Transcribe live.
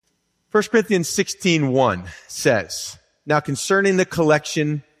1 Corinthians 16:1 says, "Now concerning the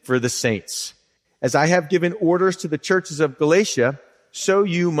collection for the saints, as I have given orders to the churches of Galatia, so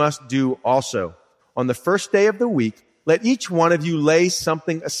you must do also. On the first day of the week, let each one of you lay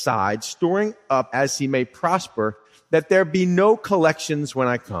something aside, storing up as he may prosper, that there be no collections when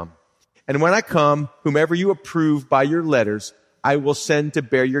I come. And when I come, whomever you approve by your letters, I will send to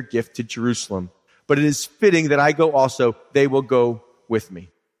bear your gift to Jerusalem. But it is fitting that I go also. They will go with me."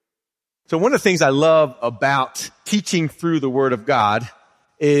 So one of the things I love about teaching through the Word of God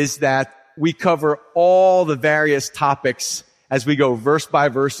is that we cover all the various topics as we go verse by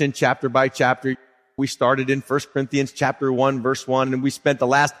verse and chapter by chapter. We started in 1 Corinthians chapter 1, verse 1, and we spent the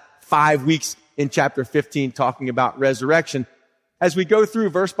last 5 weeks in chapter 15 talking about resurrection. As we go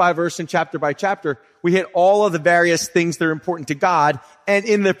through verse by verse and chapter by chapter, we hit all of the various things that are important to God and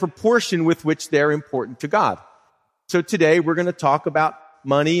in the proportion with which they're important to God. So today we're going to talk about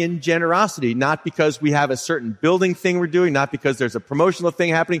money and generosity, not because we have a certain building thing we're doing, not because there's a promotional thing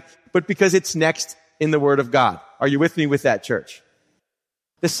happening, but because it's next in the Word of God. Are you with me with that, church?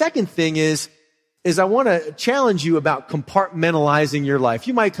 The second thing is I want to challenge you about compartmentalizing your life.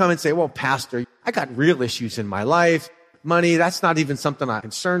 You might come and say, "Well, Pastor, I got real issues in my life. Money, that's not even something I'm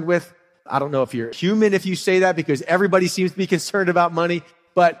concerned with." I don't know if you're human if you say that, because everybody seems to be concerned about money.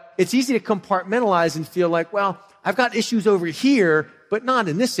 But it's easy to compartmentalize and feel like, well, I've got issues over here, but not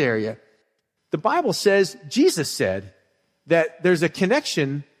in this area. The Bible says, Jesus said, that there's a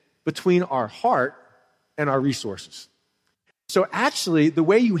connection between our heart and our resources. So actually, the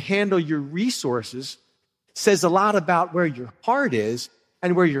way you handle your resources says a lot about where your heart is,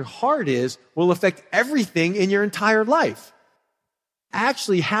 and where your heart is will affect everything in your entire life.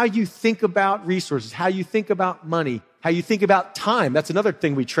 Actually, how you think about resources, how you think about money, how you think about time, that's another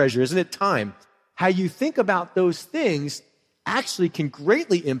thing we treasure, isn't it? Time. How you think about those things actually can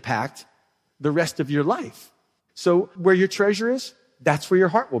greatly impact the rest of your life. So where your treasure is, that's where your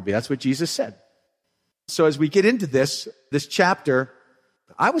heart will be. That's what Jesus said. So as we get into this chapter,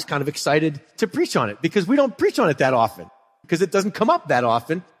 I was kind of excited to preach on it, because we don't preach on it that often, because it doesn't come up that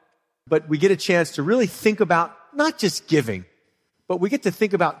often. But we get a chance to really think about not just giving, but we get to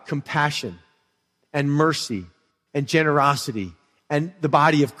think about compassion and mercy and generosity and the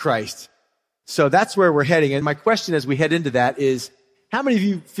body of Christ. So that's where we're heading. And my question as we head into that is, how many of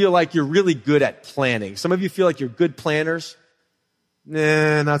you feel like you're really good at planning? Some of you feel like you're good planners.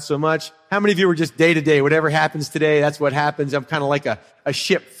 Nah, not so much. How many of you are just day to day? Whatever happens today, that's what happens. I'm kind of like a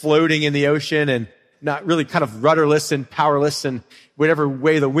ship floating in the ocean and not really, kind of rudderless and powerless, and whatever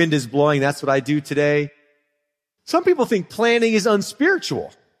way the wind is blowing, that's what I do today. Some people think planning is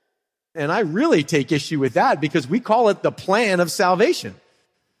unspiritual. And I really take issue with that, because we call it the plan of salvation.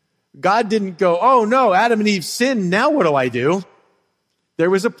 God didn't go, "Oh no, Adam and Eve sinned, now what do I do?" There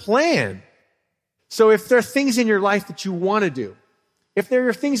was a plan. So if there are things in your life that you want to do, if there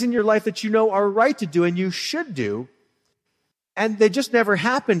are things in your life that you know are right to do and you should do, and they just never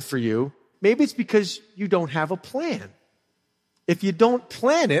happened for you, maybe it's because you don't have a plan. If you don't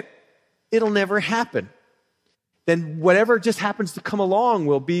plan it, it'll never happen. Then whatever just happens to come along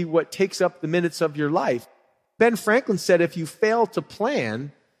will be what takes up the minutes of your life. Ben Franklin said, if you fail to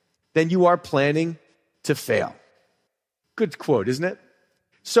plan, then you are planning to fail. Good quote, isn't it?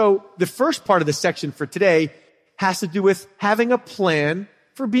 So the first part of the section for today has to do with having a plan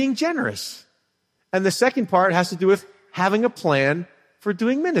for being generous. And the second part has to do with having a plan for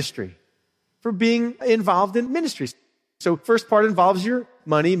doing ministry, for being involved in ministries. So first part involves your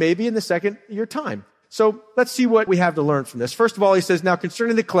money, maybe, and the second, your time. So let's see what we have to learn from this. First of all, he says, "Now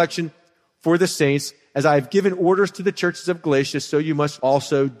concerning the collection for the saints, as I have given orders to the churches of Galatia, so you must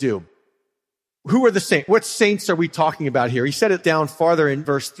also do." Who are the saints? What saints are we talking about here? He said it down farther in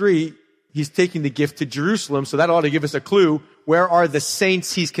verse 3. He's taking the gift to Jerusalem, so that ought to give us a clue. Where are the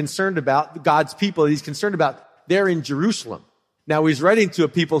saints he's concerned about, God's people he's concerned about? They're in Jerusalem. Now, he's writing to a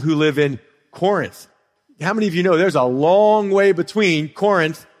people who live in Corinth. How many of you know there's a long way between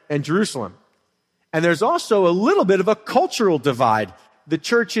Corinth and Jerusalem? And there's also a little bit of a cultural divide. The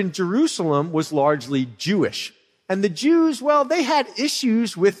church in Jerusalem was largely Jewish. And the Jews, well, they had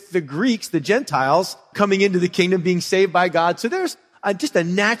issues with the Greeks, the Gentiles, coming into the kingdom, being saved by God. So there's just a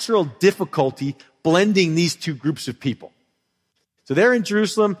natural difficulty blending these two groups of people. So they're in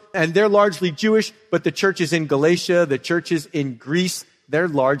Jerusalem, and they're largely Jewish, but the churches in Galatia, the churches in Greece, they're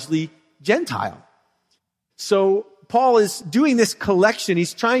largely Gentile. So Paul is doing this collection.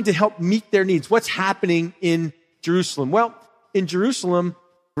 He's trying to help meet their needs. What's happening in Jerusalem? Well, in Jerusalem,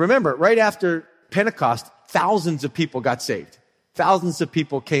 remember, right after Pentecost, thousands of people got saved. Thousands of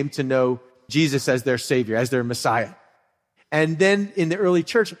people came to know Jesus as their Savior, as their Messiah. And then in the early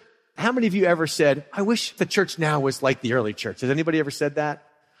church, How many of you ever said, I wish the church now was like the early church? Has anybody ever said that?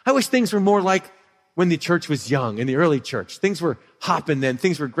 I wish things were more like when the church was young, in the early church. Things were hopping then.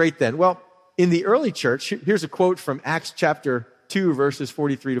 Things were great then. Well, in the early church, here's a quote from Acts chapter 2, verses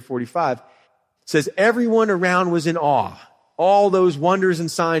 43 to 45. It says, everyone around was in awe. All those wonders and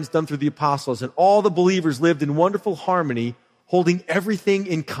signs done through the apostles, and all the believers lived in wonderful harmony, holding everything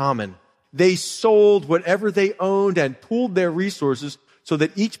in common. They sold whatever they owned and pooled their resources so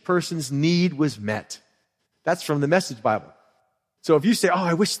that each person's need was met. That's from the Message Bible. So if you say,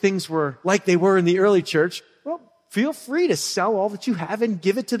 I wish things were like they were in the early church, well, feel free to sell all that you have and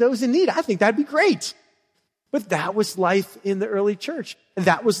give it to those in need. I think that'd be great. But that was life in the early church. And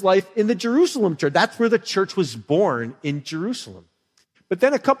that was life in the Jerusalem church. That's where the church was born, in Jerusalem. But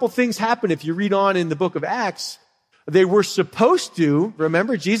then a couple things happen. If you read on in the book of Acts, they were supposed to,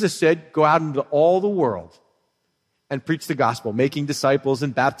 remember Jesus said, go out into all the world and preach the gospel, making disciples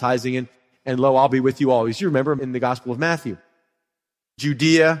and baptizing, and lo, I'll be with you always. You remember in the Gospel of Matthew.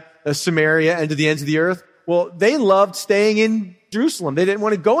 Judea, Samaria, and to the ends of the earth. Well, they loved staying in Jerusalem. They didn't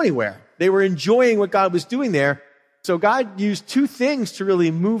want to go anywhere. They were enjoying what God was doing there. So God used two things to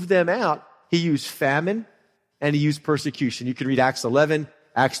really move them out. He used famine and he used persecution. You can read Acts 11,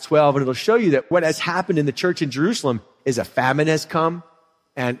 Acts 12, and it'll show you that what has happened in the church in Jerusalem is a famine has come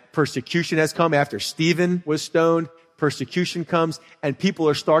and persecution has come. After Stephen was stoned, persecution comes and people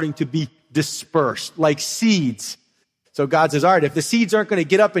are starting to be dispersed like seeds. So God says, all right, if the seeds aren't going to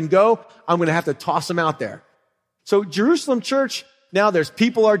get up and go, I'm going to have to toss them out there. So Jerusalem church, now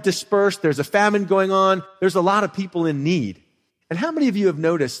people are dispersed. There's a famine going on. There's a lot of people in need. And how many of you have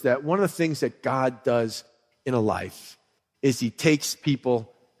noticed that one of the things that God does in a life is he takes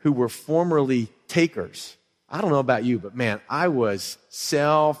people who were formerly takers. I don't know about you, but man, I was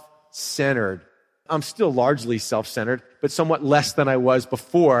self-centered. I'm still largely self-centered, but somewhat less than I was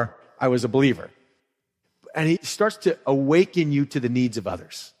before I was a believer. And he starts to awaken you to the needs of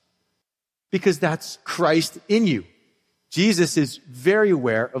others because that's Christ in you. Jesus is very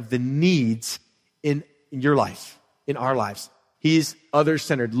aware of the needs in your life, in our lives. He's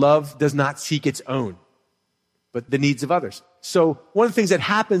other-centered. Love does not seek its own, but the needs of others. So one of the things that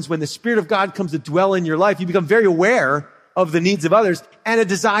happens when the Spirit of God comes to dwell in your life, you become very aware of the needs of others and a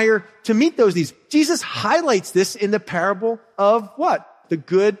desire to meet those needs. Jesus highlights this in the parable of what? The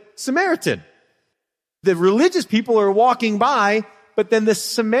Good Samaritan. The religious people are walking by, but then the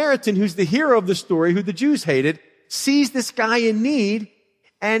Samaritan, who's the hero of the story, who the Jews hated, sees this guy in need,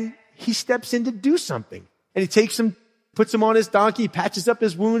 and he steps in to do something. And he takes him, puts him on his donkey, patches up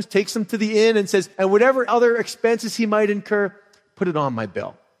his wounds, takes him to the inn, and says, and whatever other expenses he might incur, put it on my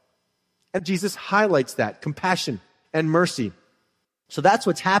bill. And Jesus highlights that, compassion and mercy. So that's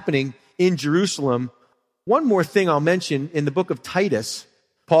what's happening in Jerusalem. One more thing I'll mention, in the book of Titus,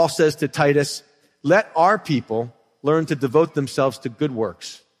 Paul says to Titus, let our people learn to devote themselves to good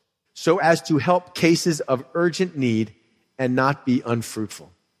works, so as to help cases of urgent need and not be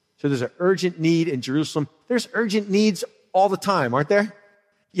unfruitful. So there's an urgent need in Jerusalem. There's urgent needs all the time, aren't there?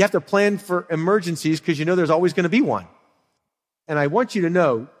 You have to plan for emergencies because you know there's always going to be one. And I want you to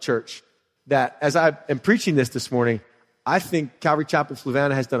know, church, that as I am preaching this morning, I think Calvary Chapel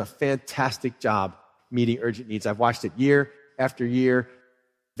Fluvanna has done a fantastic job meeting urgent needs. I've watched it year after year.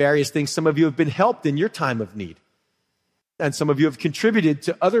 Various things. Some of you have been helped in your time of need. And some of you have contributed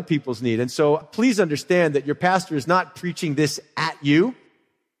to other people's need. And so please understand that your pastor is not preaching this at you.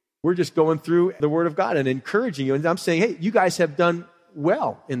 We're just going through the Word of God and encouraging you. And I'm saying, hey, you guys have done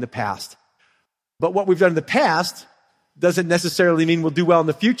well in the past. But what we've done in the past doesn't necessarily mean we'll do well in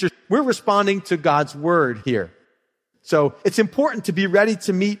the future. We're responding to God's Word here. So it's important to be ready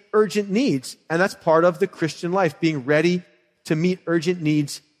to meet urgent needs. And that's part of the Christian life, being ready to meet urgent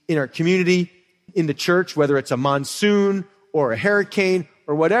needs in our community, in the church, whether it's a monsoon or a hurricane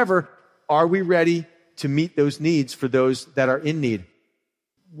or whatever. Are we ready to meet those needs for those that are in need?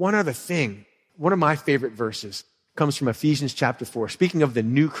 One other thing, one of my favorite verses comes from Ephesians chapter 4. Speaking of the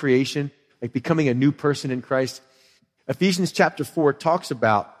new creation, like becoming a new person in Christ, Ephesians chapter 4 talks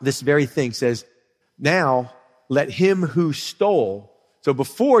about this very thing, says, now let him who stole. So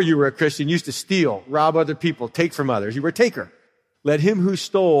before you were a Christian, you used to steal, rob other people, take from others. You were a taker. Let him who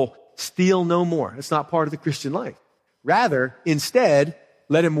stole steal no more. It's not part of the Christian life. Rather, instead,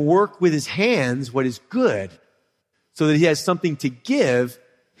 let him work with his hands what is good, so that he has something to give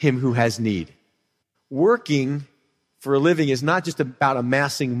him who has need. Working for a living is not just about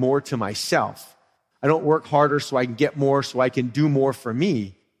amassing more to myself. I don't work harder so I can get more, so I can do more for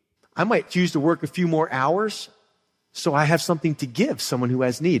me. I might choose to work a few more hours so I have something to give someone who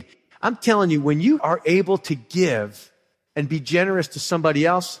has need. I'm telling you, when you are able to give and be generous to somebody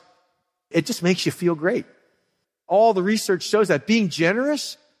else, it just makes you feel great. All the research shows that being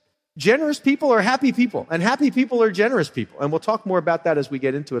generous people are happy people, and happy people are generous people. And we'll talk more about that as we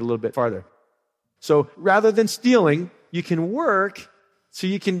get into it a little bit farther. So rather than stealing, you can work so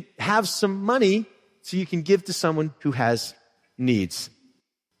you can have some money so you can give to someone who has needs.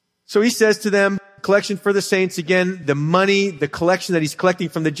 So he says to them, collection for the saints. Again, the money, the collection that he's collecting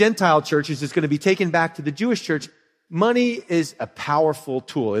from the Gentile churches is going to be taken back to the Jewish church. Money is a powerful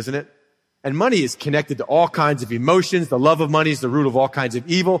tool, isn't it? And money is connected to all kinds of emotions. The love of money is the root of all kinds of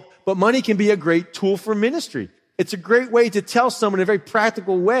evil. But money can be a great tool for ministry. It's a great way to tell someone in a very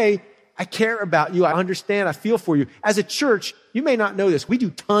practical way, I care about you. I understand. I feel for you. As a church, you may not know this. We do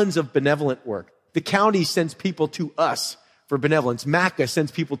tons of benevolent work. The county sends people to us for benevolence. MACA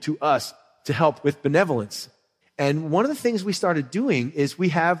sends people to us to help with benevolence. And one of the things we started doing is we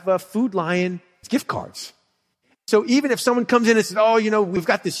have Food Lion gift cards. So even if someone comes in and says, we've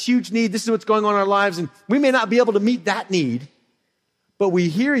got this huge need, this is what's going on in our lives, and we may not be able to meet that need, but we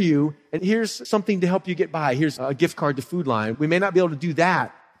hear you, and here's something to help you get by. Here's a gift card to Food Lion. We may not be able to do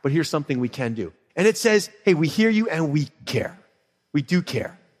that, but here's something we can do. And it says, hey, we hear you and we care. We do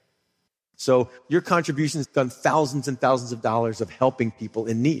care. So your contribution has done thousands and thousands of dollars of helping people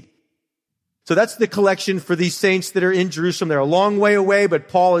in need. So that's the collection for these saints that are in Jerusalem. They're a long way away, but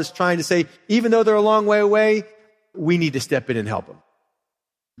Paul is trying to say, even though they're a long way away, we need to step in and help them.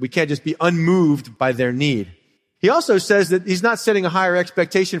 We can't just be unmoved by their need. He also says that he's not setting a higher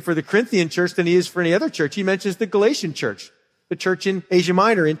expectation for the Corinthian church than he is for any other church. He mentions the Galatian church, the church in Asia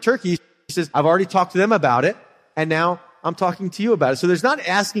Minor, in Turkey. He says, I've already talked to them about it, and now I'm talking to you about it. So there's not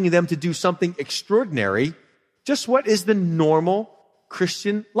asking them to do something extraordinary, just what is the normal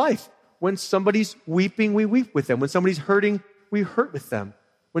Christian life. When somebody's weeping, we weep with them. When somebody's hurting, we hurt with them.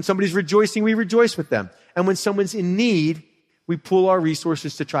 When somebody's rejoicing, we rejoice with them. And when someone's in need, we pool our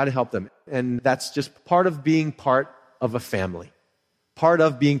resources to try to help them. And that's just part of being part of a family, part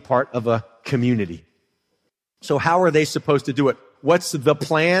of being part of a community. So how are they supposed to do it? What's the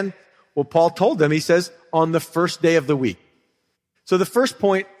plan? Well, Paul told them, he says, on the first day of the week. So the first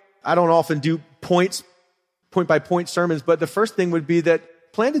point, I don't often do point by point sermons, but the first thing would be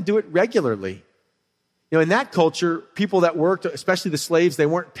that plan to do it regularly. In that culture, people that worked, especially the slaves, they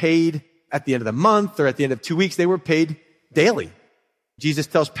weren't paid at the end of the month or at the end of 2 weeks. They were paid daily. Jesus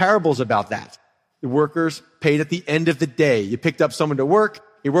tells parables about that. The workers paid at the end of the day. You picked up someone to work,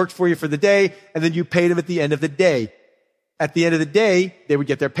 he worked for you for the day, and then you paid him at the end of the day. At the end of the day, they would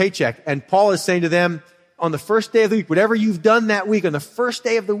get their paycheck. And Paul is saying to them, on the first day of the week, whatever you've done that week, on the first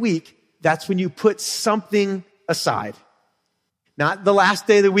day of the week, that's when you put something aside. Not the last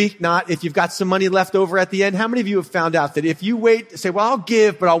day of the week, not if you've got some money left over at the end. How many of you have found out that if you wait, say, well, I'll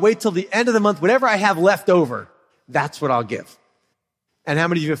give, but I'll wait till the end of the month, whatever I have left over, that's what I'll give. And how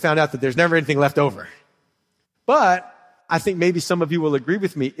many of you have found out that there's never anything left over? But I think maybe some of you will agree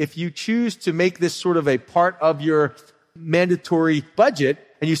with me. If you choose to make this sort of a part of your mandatory budget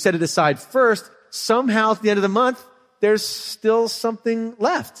and you set it aside first, somehow at the end of the month, there's still something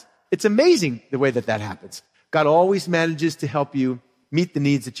left. It's amazing the way that happens. God always manages to help you meet the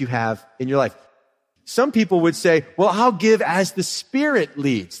needs that you have in your life. Some people would say, well, I'll give as the Spirit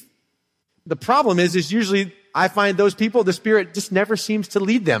leads. The problem is usually I find those people, the Spirit just never seems to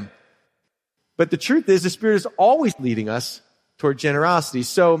lead them. But the truth is the Spirit is always leading us toward generosity.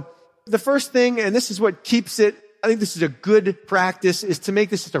 So the first thing, and this is what keeps it, I think this is a good practice, is to make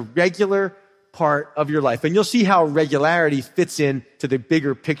this just a regular part of your life. And you'll see how regularity fits in to the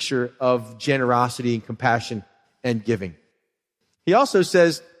bigger picture of generosity and compassion and giving. He also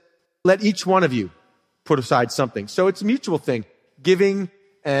says, let each one of you put aside something. So it's a mutual thing. Giving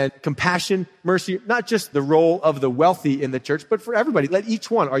and compassion, mercy, not just the role of the wealthy in the church, but for everybody. Let each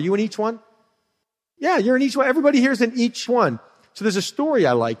one. Are you in each one? Yeah, you're in each one. Everybody here is in each one. So there's a story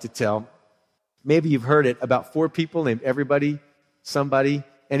I like to tell. Maybe you've heard it about 4 people named everybody, somebody,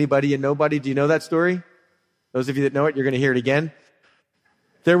 anybody, and nobody. Do you know that story? Those of you that know it, you're going to hear it again.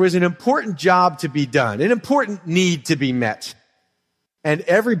 There was an important job to be done, an important need to be met. And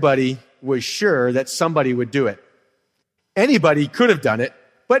everybody was sure that somebody would do it. Anybody could have done it,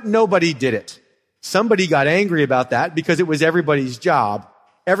 but nobody did it. Somebody got angry about that because it was everybody's job.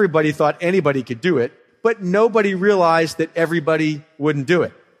 Everybody thought anybody could do it, but nobody realized that everybody wouldn't do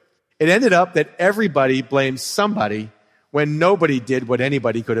it. It ended up that everybody blamed somebody when nobody did what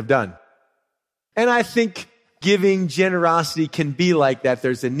anybody could have done. And I think giving, generosity can be like that.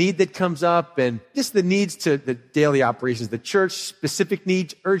 There's a need that comes up and just the needs to the daily operations, the church, specific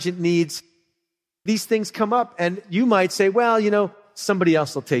needs, urgent needs. These things come up and you might say, well, somebody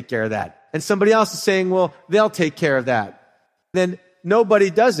else will take care of that. And somebody else is saying, well, they'll take care of that. Then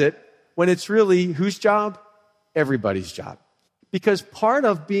nobody does it, when it's really whose job? Everybody's job. Because part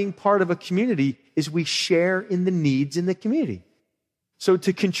of being part of a community is we share in the needs in the community. So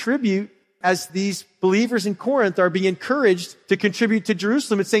to contribute, as these believers in Corinth are being encouraged to contribute to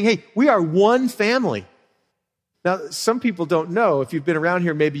Jerusalem, it's saying, hey, we are one family. Now, some people don't know. If you've been around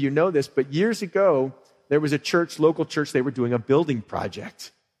here, maybe you know this, but years ago, there was a church, local church, they were doing a building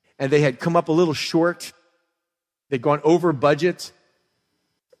project. And they had come up a little short. They'd gone over budget.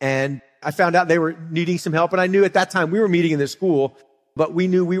 And I found out they were needing some help. And I knew at that time we were meeting in this school, but we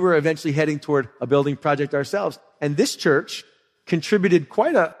knew we were eventually heading toward a building project ourselves. And this church contributed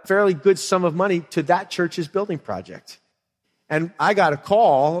quite a fairly good sum of money to that church's building project. And I got a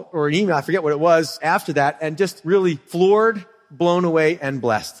call or an email, I forget what it was, after that, and just really floored, blown away, and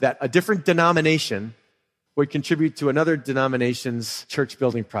blessed that a different denomination would contribute to another denomination's church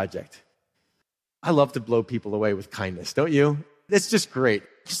building project. I love to blow people away with kindness, don't you? It's just great.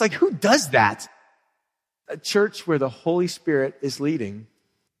 Just like, who does that? A church where the Holy Spirit is leading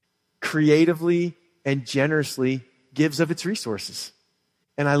creatively and generously gives of its resources.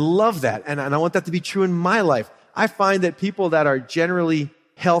 And I love that. And I want that to be true in my life. I find that people that are generally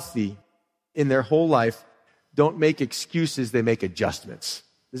healthy in their whole life don't make excuses, they make adjustments.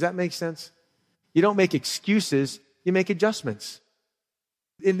 Does that make sense? You don't make excuses, you make adjustments.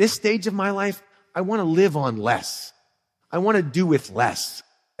 In this stage of my life, I want to live on less. I want to do with less.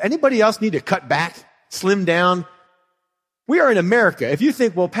 Anybody else need to cut back, slim down? We are in America. If you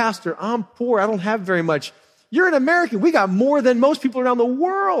think, well, Pastor, I'm poor, I don't have very much. You're an American. We got more than most people around the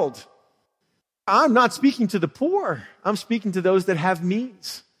world. I'm not speaking to the poor. I'm speaking to those that have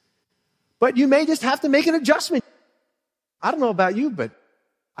means. But you may just have to make an adjustment. I don't know about you, but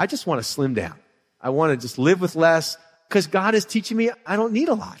I just want to slim down. I want to just live with less because God is teaching me I don't need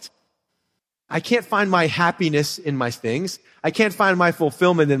a lot. I can't find my happiness in my things. I can't find my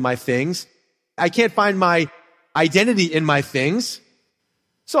fulfillment in my things. I can't find my identity in my things.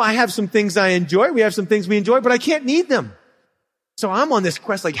 So I have some things I enjoy. We have some things we enjoy, but I can't need them. So I'm on this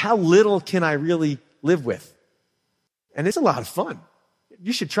quest, like, how little can I really live with? And it's a lot of fun.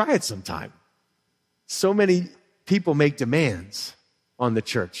 You should try it sometime. So many people make demands on the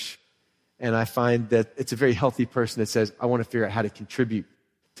church. And I find that it's a very healthy person that says, I want to figure out how to contribute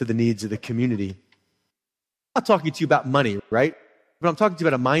to the needs of the community. I'm not talking to you about money, right? But I'm talking to you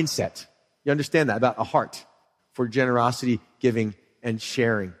about a mindset. You understand that? About a heart for generosity, giving, and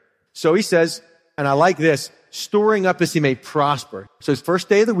sharing. So he says, and I like this, storing up as he may prosper. So his first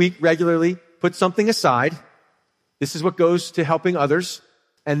day of the week, regularly put something aside. This is what goes to helping others.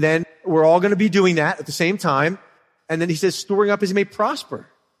 And then we're all going to be doing that at the same time. And then he says, storing up as he may prosper.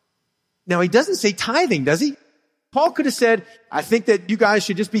 Now he doesn't say tithing, does he? Paul could have said, I think that you guys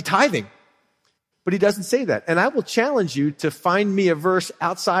should just be tithing. But he doesn't say that. And I will challenge you to find me a verse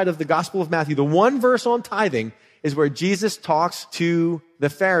outside of the Gospel of Matthew. The one verse on tithing is where Jesus talks to the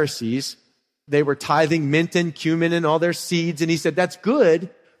Pharisees. They were tithing mint and cumin and all their seeds. And he said, that's good,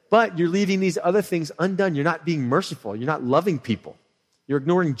 but you're leaving these other things undone. You're not being merciful. You're not loving people. You're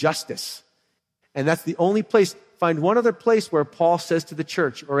ignoring justice. And that's the only place. Find one other place where Paul says to the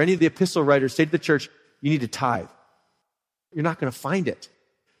church, or any of the epistle writers say to the church, you need to tithe. You're not going to find it.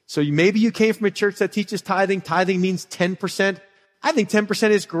 So maybe you came from a church that teaches tithing. Tithing means 10%. I think 10%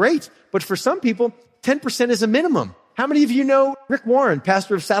 is great. But for some people, 10% is a minimum. How many of you know Rick Warren,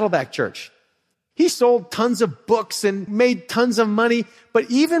 pastor of Saddleback Church? He sold tons of books and made tons of money. But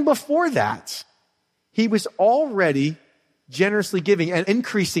even before that, he was already generously giving and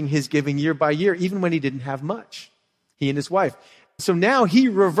increasing his giving year by year, even when he didn't have much. He and his wife. So now he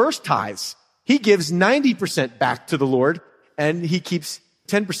reverse tithes. He gives 90% back to the Lord, and he keeps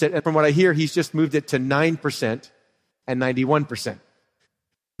 10%. And from what I hear, he's just moved it to 9% and 91%.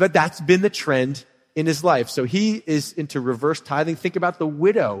 But that's been the trend in his life. So he is into reverse tithing. Think about the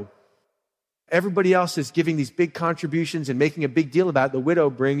widow. Everybody else is giving these big contributions and making a big deal about it. The widow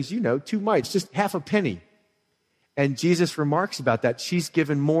brings, 2 mites, just half a penny. And Jesus remarks about that. She's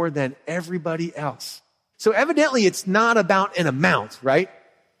given more than everybody else. So evidently it's not about an amount, right?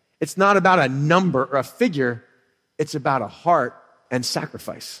 It's not about a number or a figure. It's about a heart and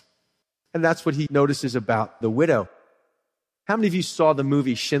sacrifice. And that's what he notices about the widow. How many of you saw the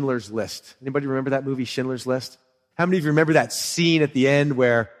movie Schindler's List? Anybody remember that movie, Schindler's List? How many of you remember that scene at the end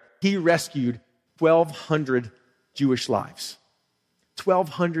where he rescued 1,200 Jewish lives?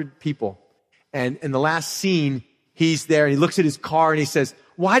 1,200 people. And in the last scene, he's there and he looks at his car and he says,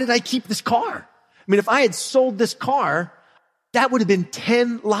 why did I keep this car? I mean, if I had sold this car, that would have been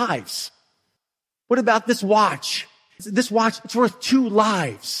 10 lives. What about this watch? This watch, it's worth 2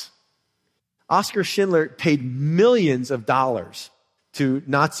 lives. Oskar Schindler paid millions of dollars to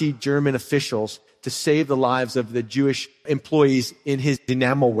Nazi German officials to save the lives of the Jewish employees in his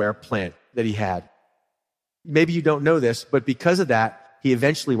enamelware plant that he had. Maybe you don't know this, but because of that, he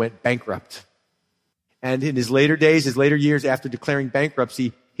eventually went bankrupt. And in his later days, his later years after declaring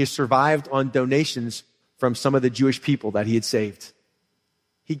bankruptcy, he survived on donations from some of the Jewish people that he had saved.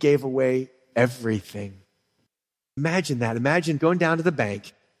 He gave away everything. Imagine that. Imagine going down to the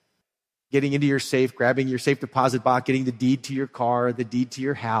bank, getting into your safe, grabbing your safe deposit box, getting the deed to your car, the deed to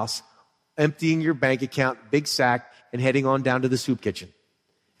your house, emptying your bank account, big sack, and heading on down to the soup kitchen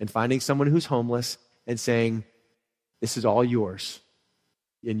and finding someone who's homeless and saying, this is all yours.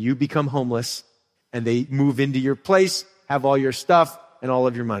 And you become homeless, and they move into your place, have all your stuff and all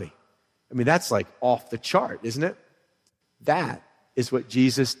of your money. I mean, that's like off the chart, isn't it? That is what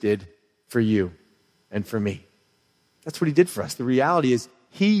Jesus did for you and for me. That's what he did for us. The reality is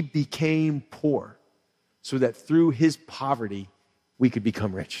he became poor so that through his poverty, we could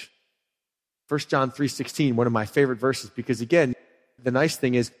become rich. 1 John 3:16, one of my favorite verses, because again, the nice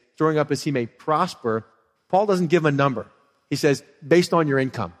thing is, growing up as he may prosper, Paul doesn't give him a number. He says, based on your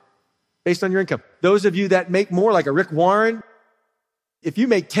income. Based on your income. Those of you that make more, like a Rick Warren, if you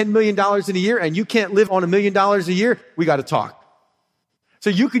make $10 million in a year and you can't live on $1 million a year, we got to talk. So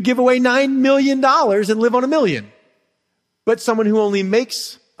you could give away $9 million and live on $1 million. But someone who only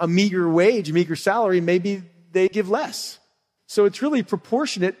makes a meager wage, a meager salary, maybe they give less. So it's really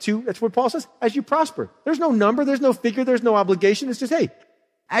proportionate to, that's what Paul says, as you prosper. There's no number, there's no figure, there's no obligation. It's just, hey,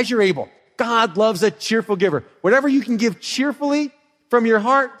 as you're able. God loves a cheerful giver. Whatever you can give cheerfully from your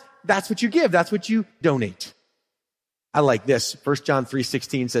heart, that's what you give. That's what you donate. I like this. 1 John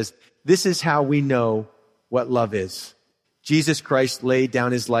 3:16 says, this is how we know what love is. Jesus Christ laid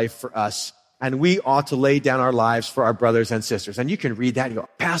down his life for us, and we ought to lay down our lives for our brothers and sisters. And you can read that and go,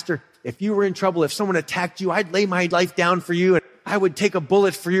 Pastor, if you were in trouble, if someone attacked you, I'd lay my life down for you, and I would take a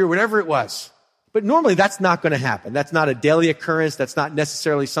bullet for you, or whatever it was. But normally that's not going to happen. That's not a daily occurrence. That's not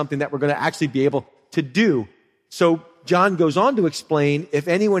necessarily something that we're going to actually be able to do. So John goes on to explain, if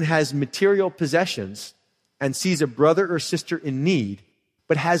anyone has material possessions and sees a brother or sister in need,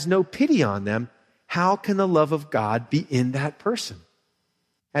 but has no pity on them, how can the love of God be in that person?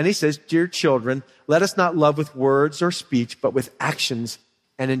 And he says, dear children, let us not love with words or speech, but with actions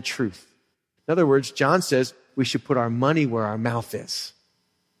and in truth. In other words, John says we should put our money where our mouth is.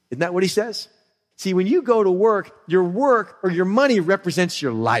 Isn't that what he says? See, when you go to work or your money represents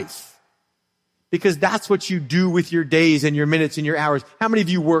your life. Because that's what you do with your days and your minutes and your hours. How many of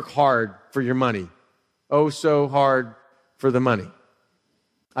you work hard for your money? Oh, so hard for the money.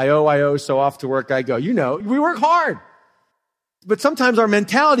 I owe, so off to work I go. You know, we work hard. But sometimes our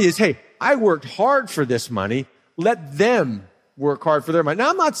mentality is, hey, I worked hard for this money. Let them work hard for their money. Now,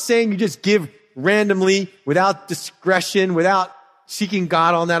 I'm not saying you just give randomly, without discretion, without seeking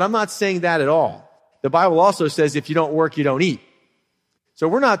God on that. I'm not saying that at all. The Bible also says if you don't work, you don't eat. So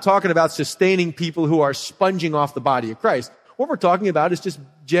we're not talking about sustaining people who are sponging off the body of Christ. What we're talking about is just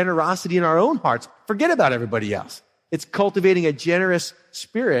generosity in our own hearts. Forget about everybody else. It's cultivating a generous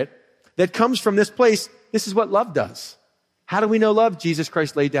spirit that comes from this place. This is what love does. How do we know love? Jesus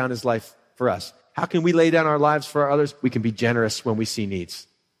Christ laid down his life for us. How can we lay down our lives for others? We can be generous when we see needs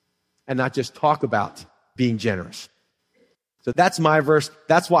and not just talk about being generous. So that's my verse.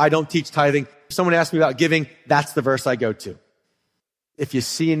 That's why I don't teach tithing. If someone asks me about giving, that's the verse I go to. If you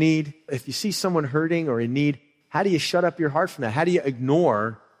see a need, if you see someone hurting or in need, how do you shut up your heart from that? How do you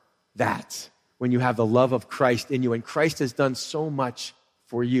ignore that when you have the love of Christ in you? And Christ has done so much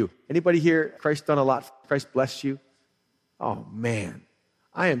for you. Anybody here, Christ done a lot? Christ bless you? Oh man,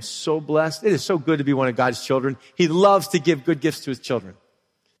 I am so blessed. It is so good to be one of God's children. He loves to give good gifts to his children.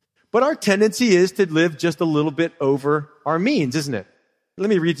 But our tendency is to live just a little bit over our means, isn't it? Let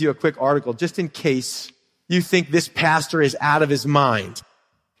me read you a quick article just in case you think this pastor is out of his mind.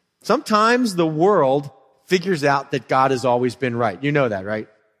 Sometimes the world figures out that God has always been right. You know that, right?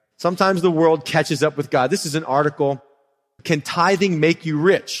 Sometimes the world catches up with God. This is an article, Can Tithing Make You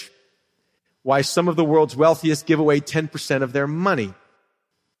Rich? Why some of the world's wealthiest give away 10% of their money.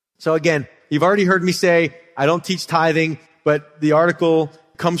 So again, you've already heard me say, I don't teach tithing, but the article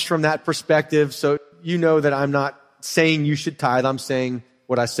comes from that perspective. So you know that I'm not saying you should tithe. I'm saying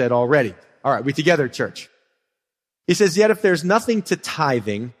what I said already. All right, we together, church. He says, yet if there's nothing to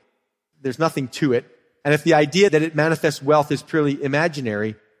tithing, there's nothing to it. And if the idea that it manifests wealth is purely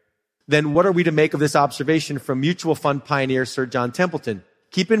imaginary, then what are we to make of this observation from mutual fund pioneer Sir John Templeton?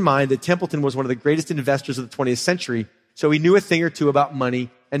 Keep in mind that Templeton was one of the greatest investors of the 20th century, so he knew a thing or two about money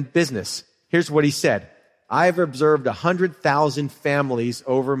and business. Here's what he said. I've observed 100,000 families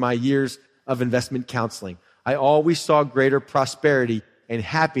over my years of investment counseling. I always saw greater prosperity and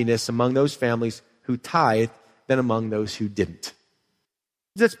happiness among those families who tithed than among those who didn't.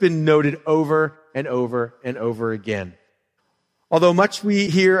 That's been noted over and over and over again. Although much we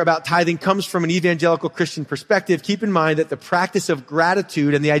hear about tithing comes from an evangelical Christian perspective, keep in mind that the practice of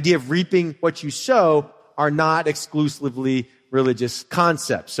gratitude and the idea of reaping what you sow are not exclusively religious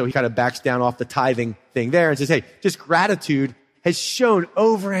concepts. So he kind of backs down off the tithing thing there and says, hey, just gratitude has shown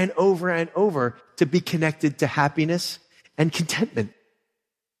over and over and over to be connected to happiness and contentment.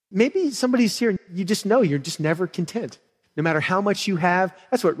 Maybe somebody's here, you just know you're just never content. No matter how much you have,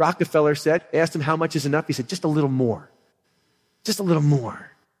 that's what Rockefeller said. They asked him how much is enough. He said, just a little more. Just a little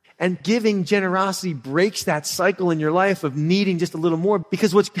more. And giving generosity breaks that cycle in your life of needing just a little more,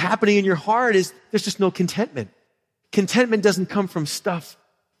 because what's happening in your heart is there's just no contentment. Contentment doesn't come from stuff.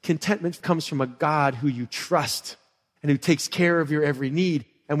 Contentment comes from a God who you trust and who takes care of your every need.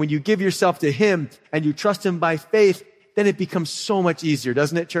 And when you give yourself to him and you trust him by faith, then it becomes so much easier,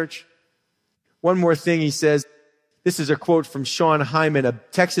 doesn't it, church? One more thing he says. This is a quote from Sean Hyman, a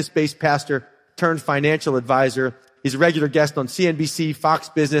Texas-based pastor turned financial advisor. He's a regular guest on CNBC, Fox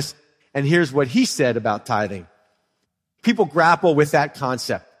Business, and here's what he said about tithing. People grapple with that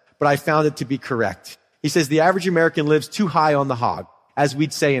concept, but I found it to be correct. He says the average American lives too high on the hog, as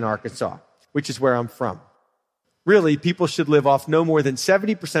we'd say in Arkansas, which is where I'm from. Really, people should live off no more than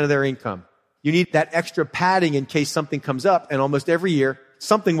 70% of their income. You need that extra padding in case something comes up, and almost every year,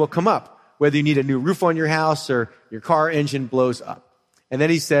 something will come up, whether you need a new roof on your house or your car engine blows up. And then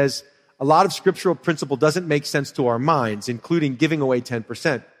he says, a lot of scriptural principle doesn't make sense to our minds, including giving away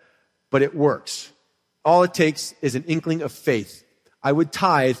 10%, but it works. All it takes is an inkling of faith. I would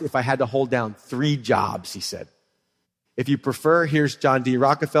tithe if I had to hold down 3 jobs, he said. If you prefer, here's John D.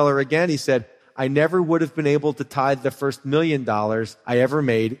 Rockefeller again. He said, I never would have been able to tithe the first $1 million I ever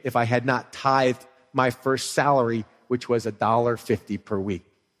made if I had not tithed my first salary, which was $1.50 per week.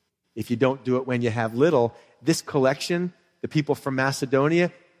 If you don't do it when you have little, this collection, the people from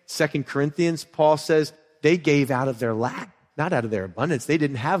Macedonia, 2 Corinthians, Paul says, they gave out of their lack, not out of their abundance. They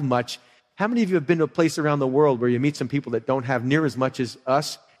didn't have much. How many of you have been to a place around the world where you meet some people that don't have near as much as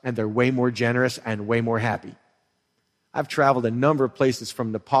us, and they're way more generous and way more happy? I've traveled a number of places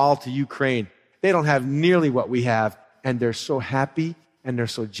from Nepal to Ukraine. They don't have nearly what we have, and they're so happy and they're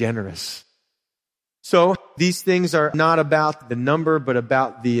so generous. So these things are not about the number, but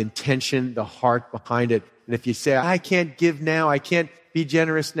about the intention, the heart behind it. And if you say, I can't give now, I can't be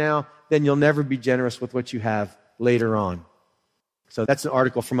generous now, then you'll never be generous with what you have later on. So that's an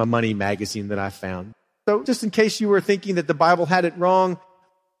article from a money magazine that I found. So just in case you were thinking that the Bible had it wrong,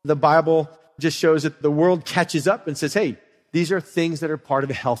 the Bible just shows that the world catches up and says, hey, these are things that are part of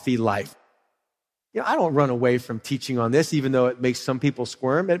a healthy life. You know, I don't run away from teaching on this, even though it makes some people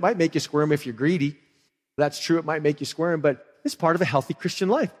squirm. It might make you squirm if you're greedy. That's true. It might make you squirm, but it's part of a healthy Christian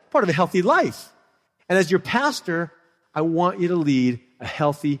life, part of a healthy life. And as your pastor, I want you to lead a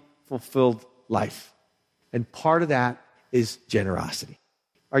healthy, fulfilled life. And part of that is generosity.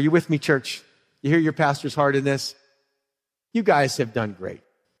 Are you with me, church? You hear your pastor's heart in this? You guys have done great.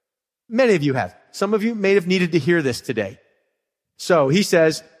 Many of you have. Some of you may have needed to hear this today. So he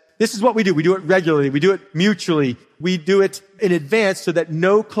says, this is what we do. We do it regularly. We do it mutually. We do it in advance so that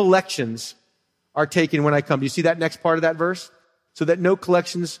no collections are taken when I come. Do you see that next part of that verse? So that no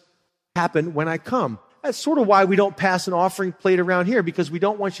collections happen when I come. That's sort of why we don't pass an offering plate around here, because we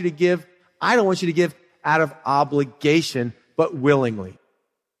don't want you to give. I don't want you to give out of obligation, but willingly.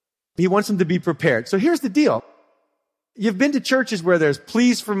 He wants them to be prepared. So here's the deal. You've been to churches where there's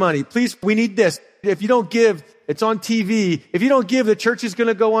pleas for money. Please, we need this. If you don't give, it's on TV. If you don't give, the church is going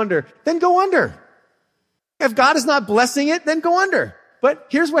to go under. Then go under. If God is not blessing it, then go under. But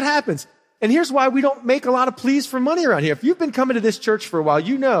here's what happens. And here's why we don't make a lot of pleas for money around here. If you've been coming to this church for a while,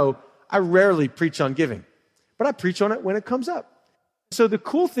 you know I rarely preach on giving. But I preach on it when it comes up. So the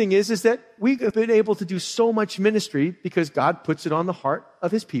cool thing is that we have been able to do so much ministry because God puts it on the heart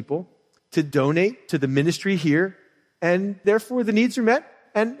of his people to donate to the ministry here. And therefore the needs are met.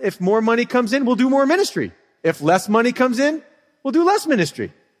 And if more money comes in, we'll do more ministry. If less money comes in, we'll do less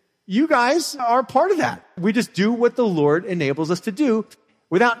ministry. You guys are part of that. We just do what the Lord enables us to do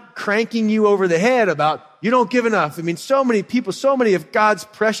without cranking you over the head about, you don't give enough. I mean, so many people, so many of God's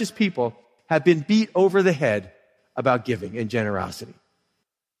precious people have been beat over the head about giving and generosity.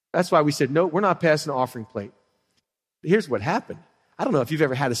 That's why we said, no, we're not passing an offering plate. Here's what happened. I don't know if you've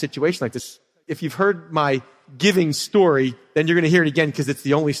ever had a situation like this. If you've heard my giving story, then you're going to hear it again because it's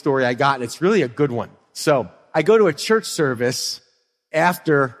the only story I got, and it's really a good one. So I go to a church service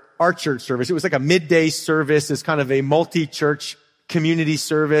after our church service. It was like a midday service. It's kind of a multi-church community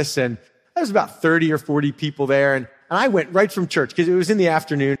service, and There was about 30 or 40 people there, and I went right from church because it was in the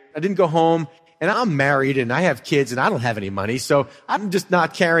afternoon. I didn't go home, and I'm married, and I have kids, and I don't have any money, so I'm just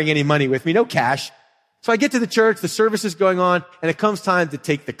not carrying any money with me, no cash. So I get to the church, the service is going on, and it comes time to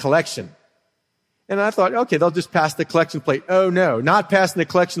take the collection. And I thought, okay, they'll just pass the collection plate. Oh no, not passing the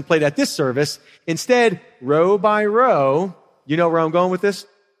collection plate at this service. Instead, row by row, you know where I'm going with this?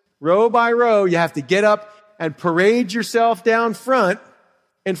 Row by row, you have to get up and parade yourself down front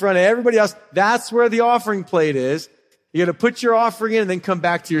in front of everybody else. That's where the offering plate is. You got to put your offering in and then come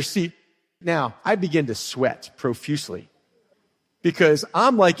back to your seat. Now, I begin to sweat profusely because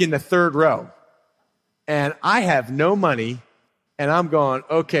I'm like in the third row and I have no money. And I'm going,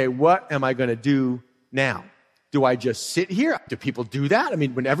 okay, what am I going to do now? Do I just sit here? Do people do that? I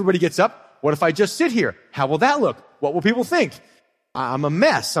mean, when everybody gets up, what if I just sit here? How will that look? What will people think? I'm a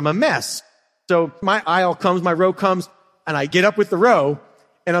mess. So my aisle comes, my row comes, and I get up with the row,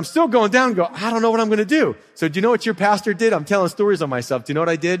 and I'm still going down and go, I don't know what I'm going to do. So do you know what your pastor did? I'm telling stories on myself. Do you know what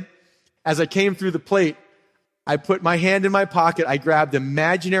I did? As I came through the plate, I put my hand in my pocket. I grabbed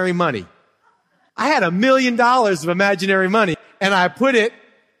imaginary money. I had $1 million of imaginary money. And I put it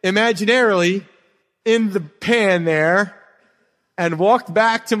imaginarily in the pan there and walked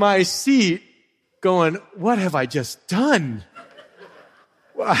back to my seat going, what have I just done?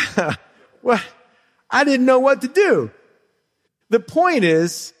 What? I didn't know what to do. The point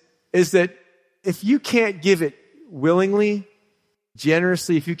is that if you can't give it willingly,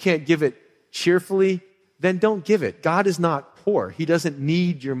 generously, if you can't give it cheerfully, then don't give it. God is not poor. He doesn't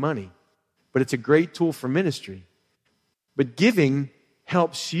need your money, but it's a great tool for ministry. But giving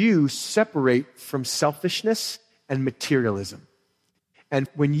helps you separate from selfishness and materialism. And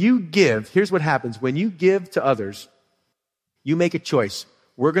when you give, here's what happens. When you give to others, you make a choice.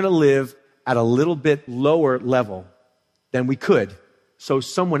 We're going to live at a little bit lower level than we could, so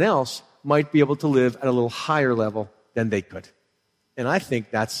someone else might be able to live at a little higher level than they could. And I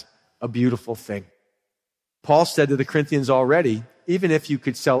think that's a beautiful thing. Paul said to the Corinthians already, even if you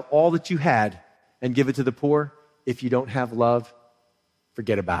could sell all that you had and give it to the poor, if you don't have love,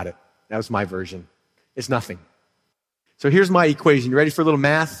 forget about it. That was my version. It's nothing. So here's my equation. You ready for a little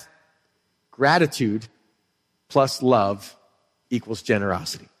math? Gratitude plus love equals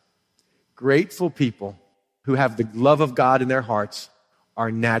generosity. Grateful people who have the love of God in their hearts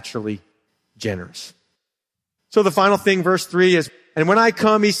are naturally generous. So the final thing, verse 3 is, and when I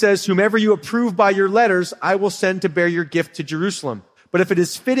come, he says, whomever you approve by your letters, I will send to bear your gift to Jerusalem. But if it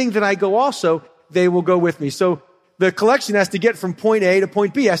is fitting that I go also, they will go with me. So the collection has to get from point A to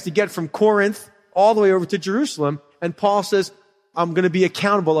point B, has to get from Corinth all the way over to Jerusalem. And Paul says, I'm going to be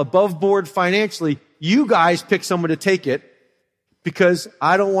accountable above board financially. You guys pick someone to take it because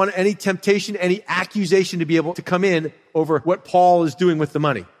I don't want any temptation, any accusation to be able to come in over what Paul is doing with the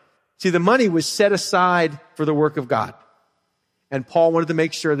money. See, the money was set aside for the work of God. And Paul wanted to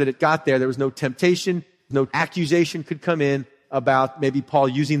make sure that it got there. There was no temptation, no accusation could come in about maybe Paul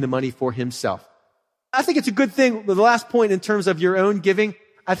using the money for himself. I think it's a good thing. The last point in terms of your own giving,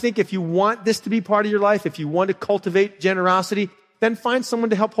 I think if you want this to be part of your life, if you want to cultivate generosity, then find someone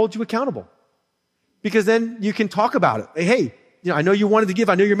to help hold you accountable. Because then you can talk about it. Hey, I know you wanted to give.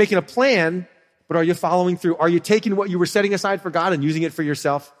 I know you're making a plan, but are you following through? Are you taking what you were setting aside for God and using it for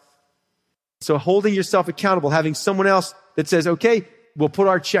yourself? So holding yourself accountable, having someone else that says, okay, we'll put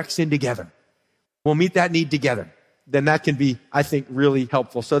our checks in together. We'll meet that need together. Then that can be, I think, really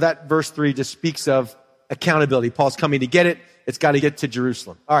helpful. So that verse 3 just speaks of accountability. Paul's coming to get it. It's got to get to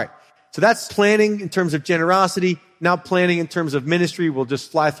Jerusalem. All right. So that's planning in terms of generosity. Now planning in terms of ministry. We'll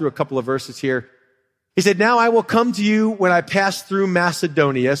just fly through a couple of verses here. He said, now I will come to you when I pass through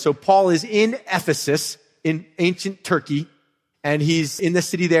Macedonia. So Paul is in Ephesus in ancient Turkey, and he's in the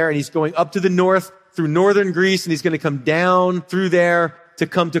city there, and he's going up to the north through northern Greece, and he's going to come down through there to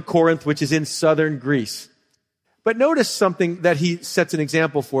come to Corinth, which is in southern Greece. But notice something that he sets an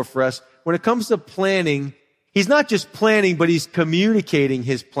example for us. When it comes to planning, he's not just planning, but he's communicating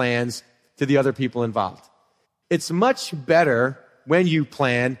his plans to the other people involved. It's much better when you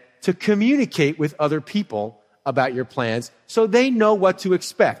plan to communicate with other people about your plans so they know what to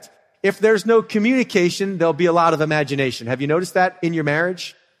expect. If there's no communication, there'll be a lot of imagination. Have you noticed that in your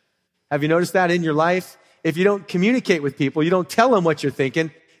marriage? Have you noticed that in your life? If you don't communicate with people, you don't tell them what you're thinking,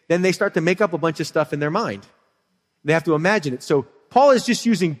 then they start to make up a bunch of stuff in their mind. They have to imagine it. So Paul is just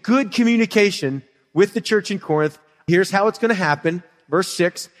using good communication with the church in Corinth. Here's how it's going to happen. Verse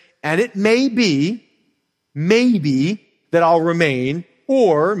 6, and it may be that I'll remain,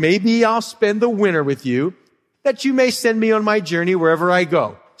 or maybe I'll spend the winter with you, that you may send me on my journey wherever I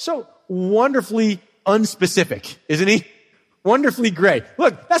go. So wonderfully unspecific, isn't he? Wonderfully great.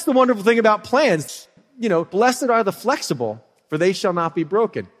 Look, that's the wonderful thing about plans. Blessed are the flexible, for they shall not be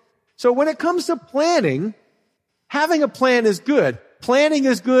broken. So when it comes to planning, having a plan is good. Planning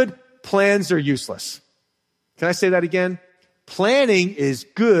is good. Plans are useless. Can I say that again? Planning is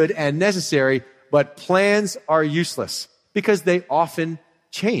good and necessary, but plans are useless because they often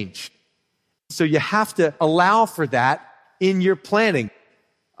change. So you have to allow for that in your planning.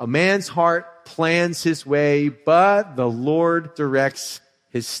 A man's heart plans his way, but the Lord directs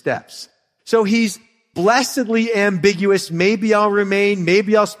his steps. So he's blessedly ambiguous. Maybe I'll remain.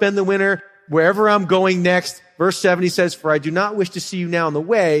 Maybe I'll spend the winter wherever I'm going next. Verse 7, he says, for I do not wish to see you now on the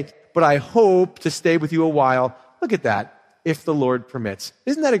way, but I hope to stay with you a while. Look at that. If the Lord permits.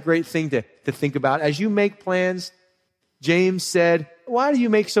 Isn't that a great thing to think about? As you make plans, James said, why do you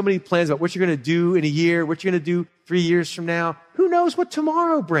make so many plans about what you're going to do in a year, what you're going to do 3 years from now? Who knows what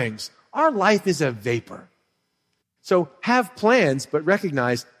tomorrow brings? Our life is a vapor. So have plans, but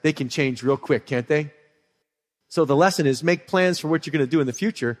recognize they can change real quick, can't they? So the lesson is make plans for what you're going to do in the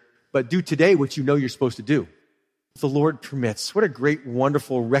future, but do today what you know you're supposed to do. If the Lord permits. What a great,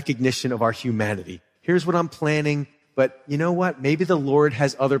 wonderful recognition of our humanity. Here's what I'm planning. But you know what? Maybe the Lord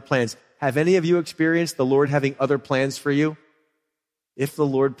has other plans. Have any of you experienced the Lord having other plans for you? If the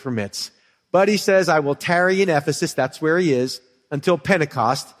Lord permits. But he says, I will tarry in Ephesus, that's where he is, until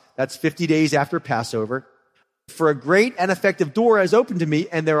Pentecost, that's 50 days after Passover. For a great and effective door has opened to me,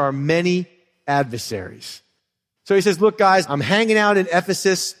 and there are many adversaries. So he says, look guys, I'm hanging out in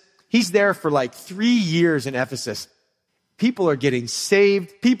Ephesus. He's there for like 3 years in Ephesus. People are getting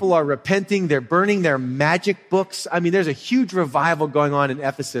saved. People are repenting. They're burning their magic books. I mean, there's a huge revival going on in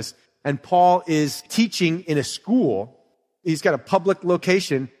Ephesus. And Paul is teaching in a school. He's got a public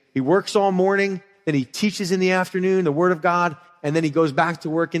location. He works all morning. Then he teaches in the afternoon the word of God. And then he goes back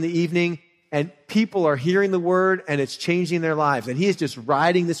to work in the evening. And people are hearing the word and it's changing their lives. And he is just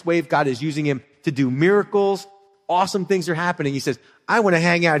riding this wave. God is using him to do miracles. Awesome things are happening. He says, I want to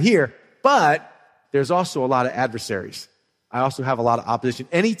hang out here. But there's also a lot of adversaries. I also have a lot of opposition.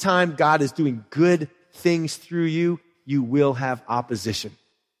 Anytime God is doing good things through you, you will have opposition.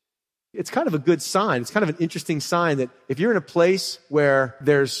 It's kind of a good sign. It's kind of an interesting sign that if you're in a place where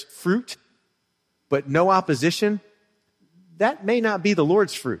there's fruit, but no opposition, that may not be the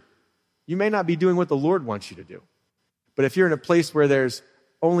Lord's fruit. You may not be doing what the Lord wants you to do. But if you're in a place where there's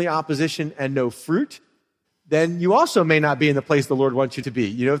only opposition and no fruit, then you also may not be in the place the Lord wants you to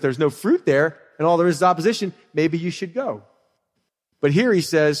be. If there's no fruit there and all there is opposition, maybe you should go. But here he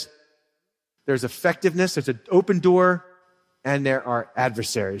says, there's effectiveness, there's an open door, and there are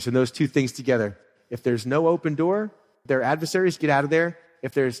adversaries. And those two things together. If there's no open door, there are adversaries, get out of there.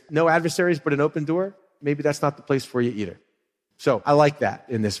 If there's no adversaries but an open door, maybe that's not the place for you either. So I like that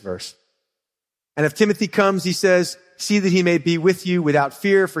in this verse. And if Timothy comes, he says, see that he may be with you without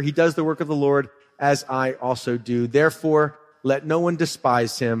fear, for he does the work of the Lord, as I also do. Therefore, let no one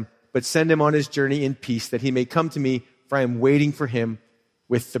despise him, but send him on his journey in peace, that he may come to me, for I am waiting for him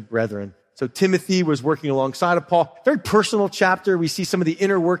with the brethren. So Timothy was working alongside of Paul. Very personal chapter. We see some of the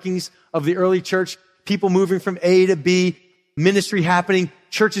inner workings of the early church. People moving from A to B, ministry happening,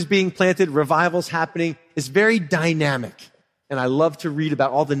 churches being planted, revivals happening. It's very dynamic. And I love to read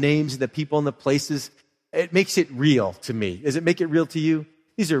about all the names and the people and the places. It makes it real to me. Does it make it real to you?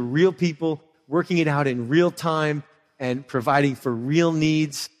 These are real people working it out in real time and providing for real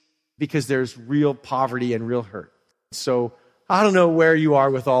needs because there's real poverty and real hurt. So I don't know where you are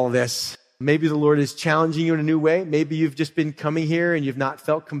with all of this. Maybe the Lord is challenging you in a new way. Maybe you've just been coming here and you've not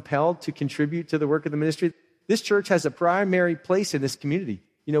felt compelled to contribute to the work of the ministry. This church has a primary place in this community.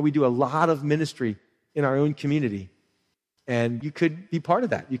 We do a lot of ministry in our own community. And you could be part of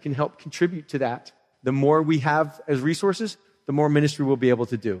that. You can help contribute to that. The more we have as resources, the more ministry we'll be able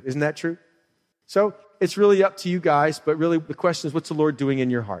to do. Isn't that true? So it's really up to you guys, but really the question is, what's the Lord doing in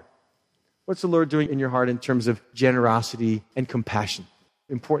your heart? What's the Lord doing in your heart in terms of generosity and compassion?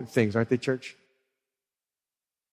 Important things, aren't they, church?